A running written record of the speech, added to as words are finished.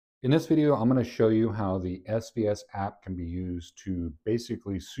In this video, I'm going to show you how the SVS app can be used to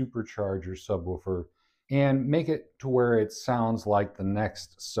basically supercharge your subwoofer and make it to where it sounds like the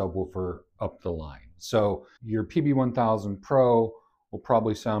next subwoofer up the line. So your PB1000 Pro will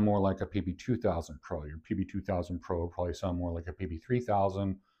probably sound more like a PB2000 Pro. Your PB2000 Pro will probably sound more like a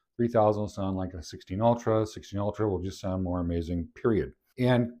PB3000. 3000 will sound like a 16 Ultra. 16 Ultra will just sound more amazing, period.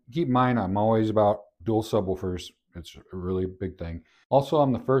 And keep in mind, I'm always about dual subwoofers. It's a really big thing. Also,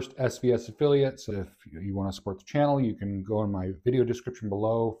 I'm the first SVS affiliate, so if you want to support the channel, you can go in my video description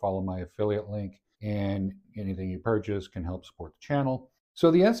below, follow my affiliate link, and anything you purchase can help support the channel.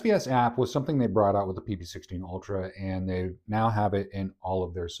 So the SVS app was something they brought out with the PB16 Ultra, and they now have it in all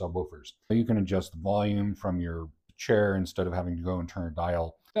of their subwoofers. You can adjust the volume from your chair instead of having to go and turn a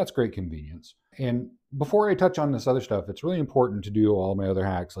dial. That's great convenience. And before I touch on this other stuff, it's really important to do all my other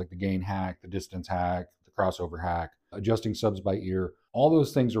hacks like the gain hack, the distance hack, the crossover hack, adjusting subs by ear. All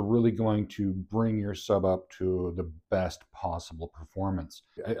those things are really going to bring your sub up to the best possible performance.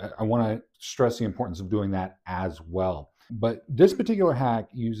 I want to stress the importance of doing that as well. But this particular hack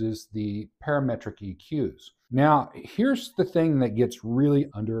uses the parametric EQs. Now, here's the thing that gets really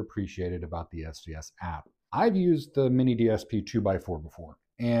underappreciated about the SVS app. I've used the Mini DSP 2x4 before,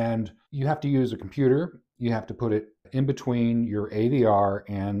 and you have to use a computer. You have to put it in between your AVR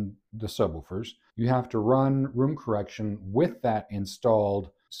and the subwoofers. You have to run room correction with that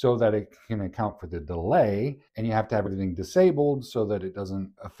installed so that it can account for the delay, and you have to have everything disabled so that it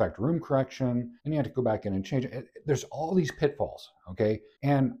doesn't affect room correction, and you have to go back in and change it. There's all these pitfalls, okay?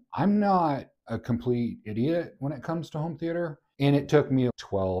 And I'm not a complete idiot when it comes to home theater, and it took me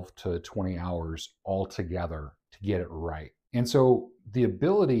 12 to 20 hours altogether to get it right. And so the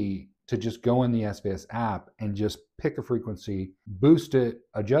ability to just go in the SVS app and just pick a frequency, boost it,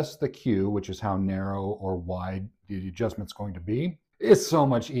 adjust the Q, which is how narrow or wide the adjustment's going to be, is so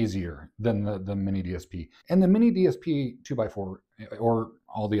much easier than the Mini DSP. And the Mini DSP 2x4, or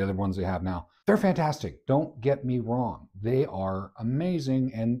all the other ones they have now, they're fantastic. Don't get me wrong. They are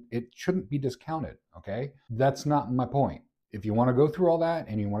amazing, and it shouldn't be discounted, okay? That's not my point. If you want to go through all that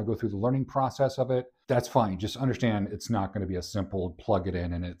and you want to go through the learning process of it, that's fine. Just understand it's not going to be a simple plug it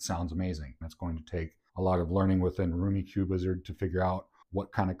in and it sounds amazing. It's going to take a lot of learning within Room EQ Wizard to figure out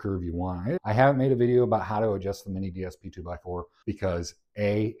what kind of curve you want. I haven't made a video about how to adjust the Mini DSP 2x4 because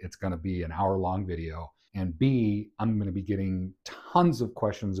A, it's going to be an hour-long video, and B, I'm going to be getting tons of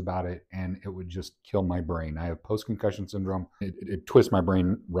questions about it, and it would just kill my brain. I have post-concussion syndrome. It twists my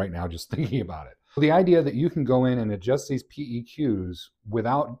brain right now just thinking about it. The idea that you can go in and adjust these PEQs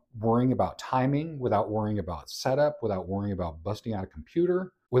without worrying about timing, without worrying about setup, without worrying about busting out a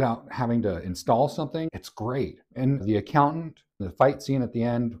computer, without having to install something, it's great. And the accountant, the fight scene at the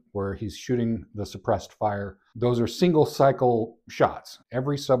end where he's shooting the suppressed fire, those are single cycle shots.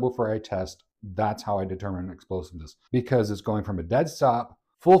 Every subwoofer I test, that's how I determine explosiveness, because it's going from a dead stop,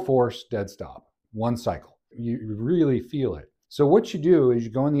 full force, dead stop, one cycle. You really feel it. So what you do is you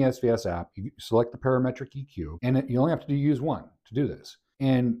go in the SVS app, you select the parametric EQ, and you only have to use one to do this.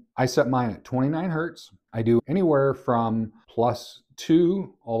 And I set mine at 29 Hertz. I do anywhere from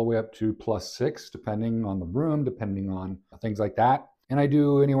 +2 all the way up to +6, depending on the room, depending on things like that. And I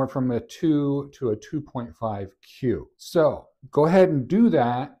do anywhere from a 2 to a 2.5 Q. So go ahead and do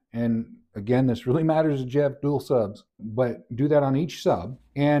that. And again, this really matters if you have dual subs, but do that on each sub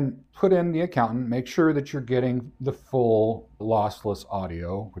and put in the accountant. Make sure that you're getting the full lossless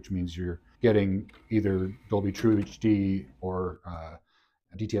audio, which means you're getting either Dolby True HD or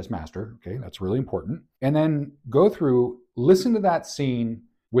DTS Master. Okay, that's really important. And then go through, listen to that scene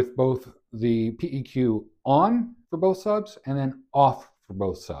with both the PEQ on for both subs and then off for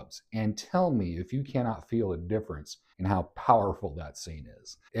both subs, and tell me if you cannot feel a difference in how powerful that scene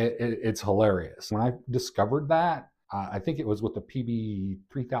is. It's hilarious. When I discovered that, I think it was with the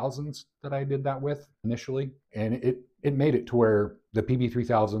PB3000s that I did that with initially, and it made it to where the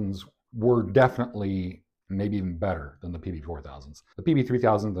PB3000s were definitely maybe even better than the PB4000s. The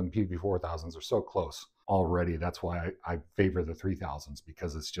PB3000s and PB4000s are so close already. That's why I favor the 3000s,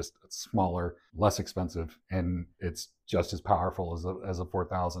 because it's smaller, less expensive, and it's just as powerful as a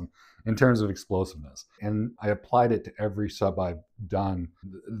 4000 in terms of explosiveness. And I applied it to every sub I've done.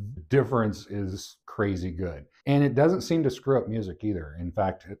 The difference is crazy good. And it doesn't seem to screw up music either. In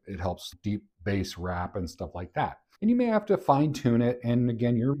fact, it helps deep bass rap and stuff like that. And you may have to fine tune it. And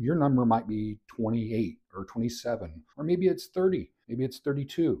again, your number might be 28 or 27, or maybe it's 30, maybe it's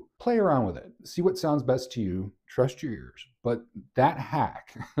 32. Play around with it. See what sounds best to you. Trust your ears. But that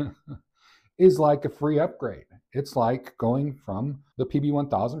hack is like a free upgrade. It's like going from the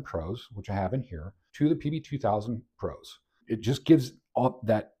PB1000 Pros, which I have in here, to the PB2000 Pros. It just gives up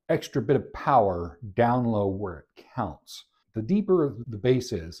that extra bit of power down low where it counts. The deeper the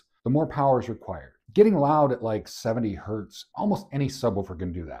bass is, the more power is required. Getting loud at like 70 hertz, almost any subwoofer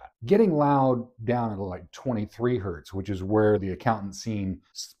can do that. Getting loud down at like 23 hertz, which is where the accountant scene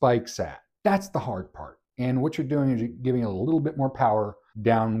spikes at, that's the hard part. And what you're doing is you're giving it a little bit more power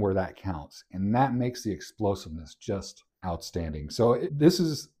down where that counts. And that makes the explosiveness just outstanding. So this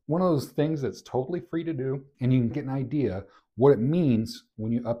is one of those things that's totally free to do. And you can get an idea what it means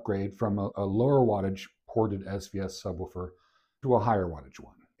when you upgrade from a lower wattage ported SVS subwoofer to a higher wattage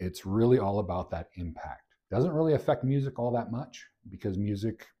one. It's really all about that impact. Doesn't really affect music all that much because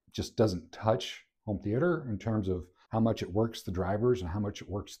music just doesn't touch home theater in terms of how much it works the drivers and how much it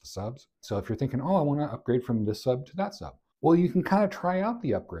works the subs. So if you're thinking, oh, I want to upgrade from this sub to that sub, well, you can kind of try out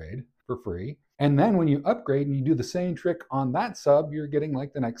the upgrade for free. And then when you upgrade and you do the same trick on that sub, you're getting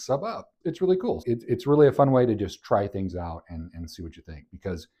like the next sub up. It's really cool. It's really a fun way to just try things out and see what you think,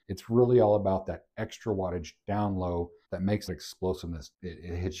 because it's really all about that extra wattage down low that makes explosiveness.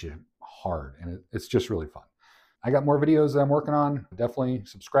 It hits you hard, and it's just really fun. I got more videos that I'm working on. Definitely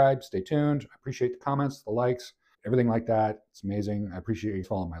subscribe, stay tuned. I appreciate the comments, the likes, everything like that. It's amazing. I appreciate you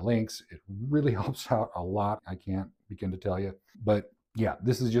following my links. It really helps out a lot. I can't begin to tell you. But yeah,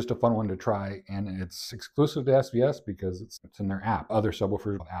 this is just a fun one to try, and it's exclusive to SVS because it's in their app. Other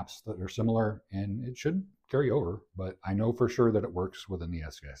subwoofers have apps that are similar, and it should carry over, but I know for sure that it works within the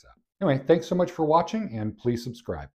SVS app. Anyway, thanks so much for watching, and please subscribe.